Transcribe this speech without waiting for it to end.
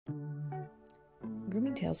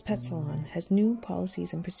Grooming Tales Pet Salon has new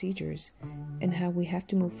policies and procedures and how we have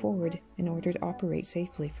to move forward in order to operate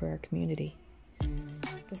safely for our community.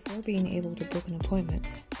 Before being able to book an appointment,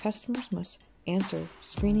 customers must answer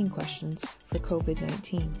screening questions for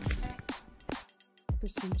COVID-19.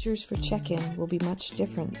 Procedures for check-in will be much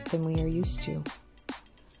different than we are used to.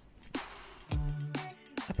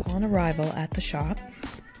 Upon arrival at the shop,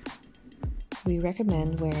 we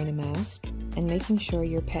recommend wearing a mask and making sure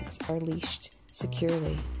your pets are leashed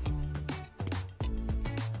securely.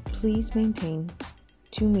 Please maintain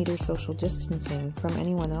 2-meter social distancing from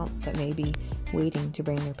anyone else that may be waiting to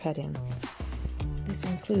bring their pet in. This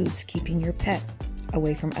includes keeping your pet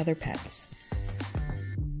away from other pets.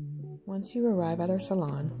 Once you arrive at our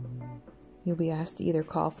salon, you'll be asked to either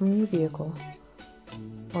call from your vehicle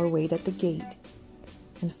or wait at the gate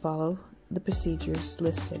and follow the procedures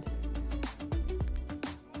listed.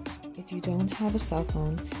 If you don't have a cell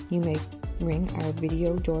phone, you may ring our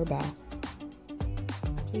video doorbell.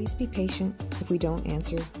 Please be patient if we don't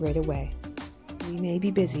answer right away. We may be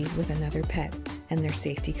busy with another pet and their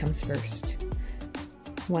safety comes first.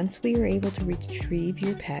 Once we are able to retrieve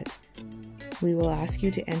your pet, we will ask you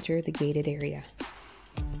to enter the gated area.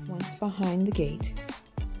 Once behind the gate,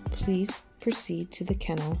 please proceed to the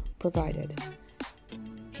kennel provided.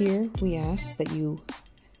 Here we ask that you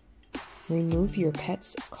remove your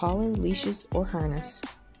pet's collar, leashes, or harness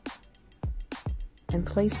and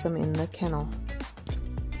place them in the kennel.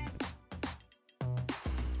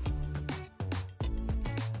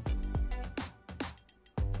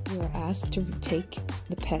 You are asked to take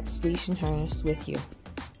the pet's leash and harness with you.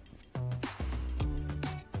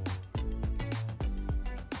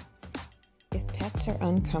 If pets are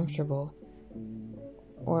uncomfortable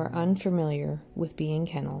or unfamiliar with being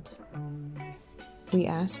kenneled, we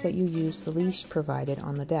ask that you use the leash provided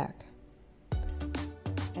on the deck.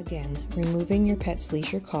 Again, removing your pet's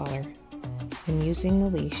leash or collar and using the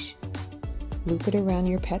leash, loop it around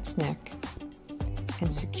your pet's neck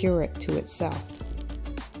and secure it to itself,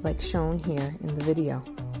 like shown here in the video.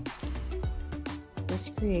 This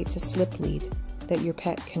creates a slip lead that your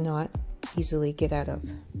pet cannot easily get out of.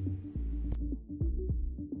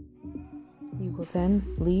 You will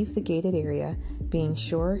then leave the gated area, being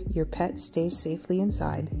sure your pet stays safely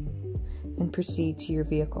inside, and proceed to your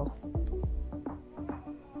vehicle.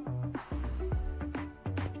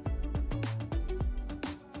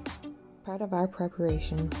 Part of our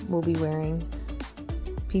preparation will be wearing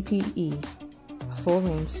PPE, a full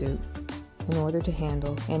rain suit, in order to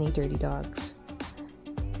handle any dirty dogs.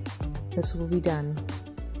 This will be done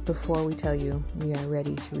before we tell you we are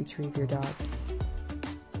ready to retrieve your dog.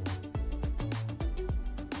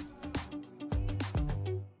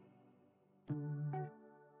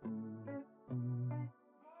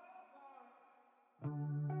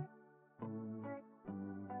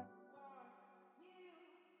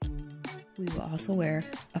 We will also wear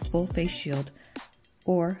a full face shield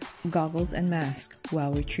or goggles and mask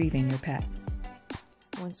while retrieving your pet.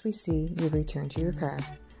 Once we see you've returned to your car,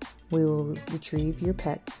 we will retrieve your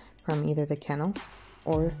pet from either the kennel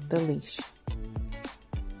or the leash.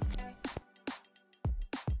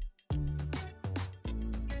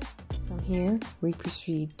 From here, we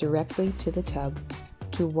proceed directly to the tub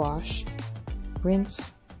to wash,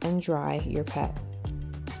 rinse, and dry your pet.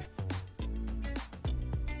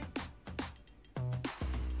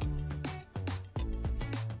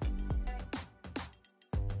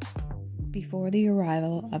 Before the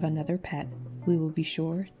arrival of another pet, we will be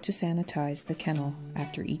sure to sanitize the kennel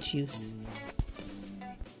after each use.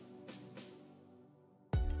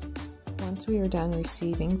 Once we are done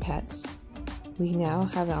receiving pets, we now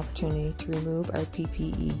have an opportunity to remove our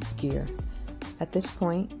PPE gear. At this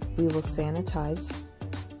point, we will sanitize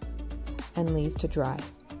and leave to dry.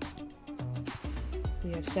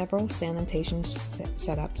 We have several sanitation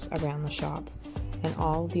setups around the shop and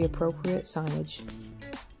all the appropriate signage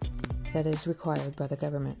that is required by the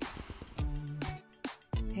government.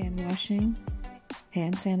 Hand washing,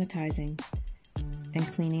 hand sanitizing,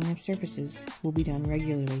 and cleaning of surfaces will be done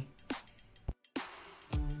regularly.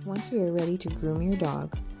 Once we are ready to groom your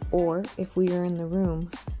dog, or if we are in the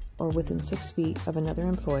room or within 6 feet of another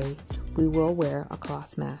employee, we will wear a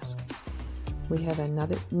cloth mask. We have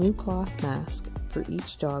another new cloth mask for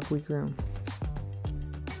each dog we groom.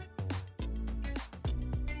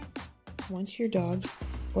 Once your dog's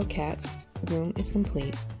or cat's groom is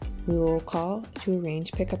complete, we will call to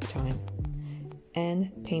arrange pickup time and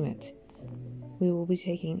payment. We will be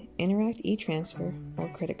taking Interact e-transfer or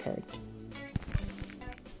credit card.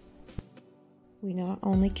 We not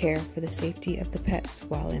only care for the safety of the pets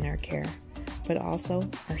while in our care, but also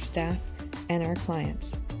our staff and our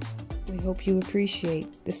clients. We hope you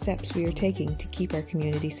appreciate the steps we are taking to keep our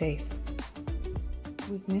community safe.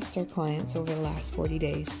 We've missed our clients over the last 40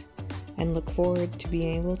 days and look forward to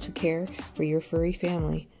being able to care for your furry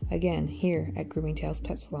family again here at Grooming Tales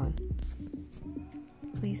Pet Salon.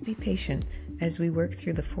 Please be patient as we work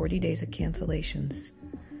through the 40 days of cancellations,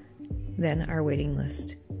 then our waiting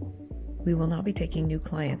list. We will not be taking new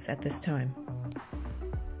clients at this time.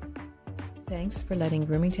 Thanks for letting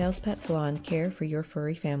Grooming Tales Pet Salon care for your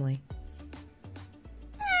furry family.